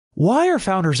Why are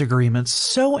founders' agreements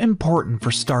so important for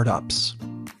startups?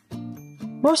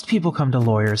 Most people come to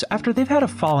lawyers after they've had a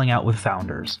falling out with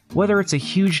founders, whether it's a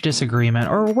huge disagreement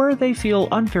or where they feel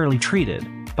unfairly treated.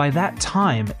 By that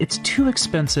time, it's too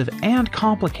expensive and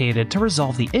complicated to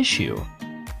resolve the issue.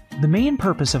 The main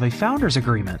purpose of a founders'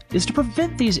 agreement is to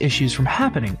prevent these issues from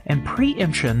happening and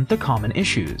preemption the common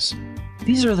issues.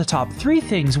 These are the top 3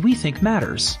 things we think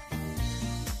matters.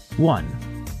 1.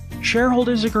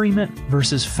 Shareholders' agreement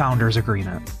versus founders'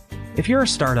 agreement. If you're a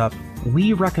startup,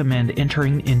 we recommend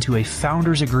entering into a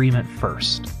founders' agreement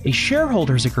first. A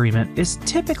shareholders' agreement is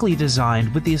typically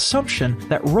designed with the assumption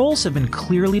that roles have been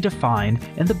clearly defined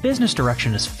and the business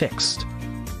direction is fixed.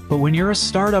 But when you're a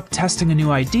startup testing a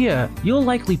new idea, you'll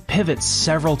likely pivot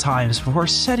several times before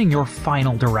setting your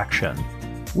final direction.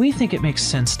 We think it makes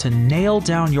sense to nail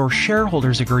down your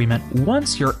shareholders' agreement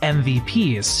once your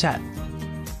MVP is set.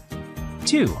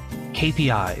 2.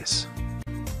 KPIs.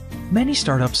 Many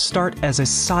startups start as a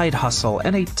side hustle,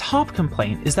 and a top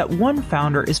complaint is that one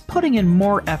founder is putting in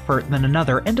more effort than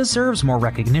another and deserves more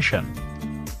recognition.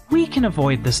 We can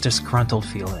avoid this disgruntled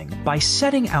feeling by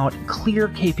setting out clear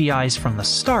KPIs from the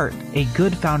start. A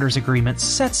good founders agreement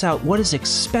sets out what is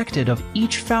expected of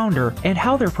each founder and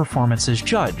how their performance is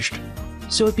judged.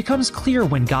 So it becomes clear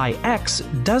when guy X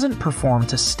doesn't perform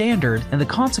to standard, and the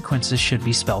consequences should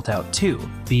be spelt out too,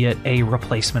 be it a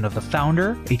replacement of the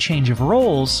founder, a change of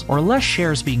roles, or less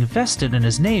shares being vested in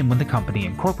his name when the company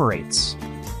incorporates.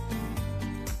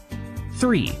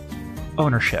 3.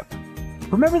 Ownership.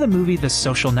 Remember the movie The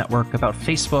Social Network about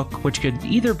Facebook, which could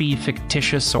either be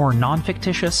fictitious or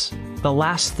non-fictitious? The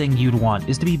last thing you'd want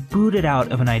is to be booted out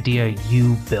of an idea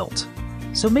you built.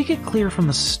 So make it clear from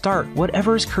the start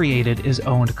whatever is created is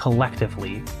owned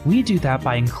collectively. We do that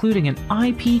by including an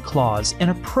IP clause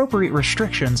and appropriate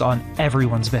restrictions on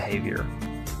everyone's behavior.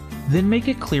 Then make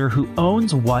it clear who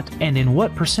owns what and in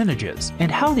what percentages,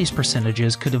 and how these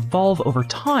percentages could evolve over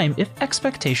time if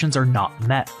expectations are not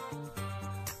met.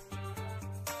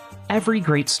 Every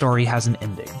great story has an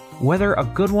ending, whether a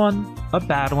good one, a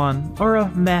bad one, or a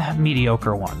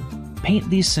mediocre one.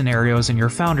 Paint these scenarios in your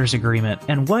founders agreement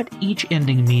and what each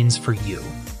ending means for you.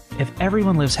 If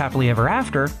everyone lives happily ever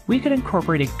after, we could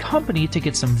incorporate a company to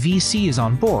get some VCs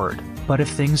on board. But if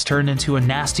things turn into a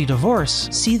nasty divorce,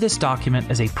 see this document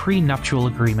as a prenuptial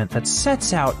agreement that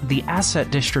sets out the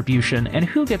asset distribution and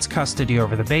who gets custody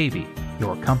over the baby,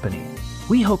 your company.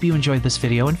 We hope you enjoyed this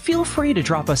video, and feel free to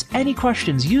drop us any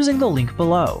questions using the link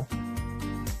below.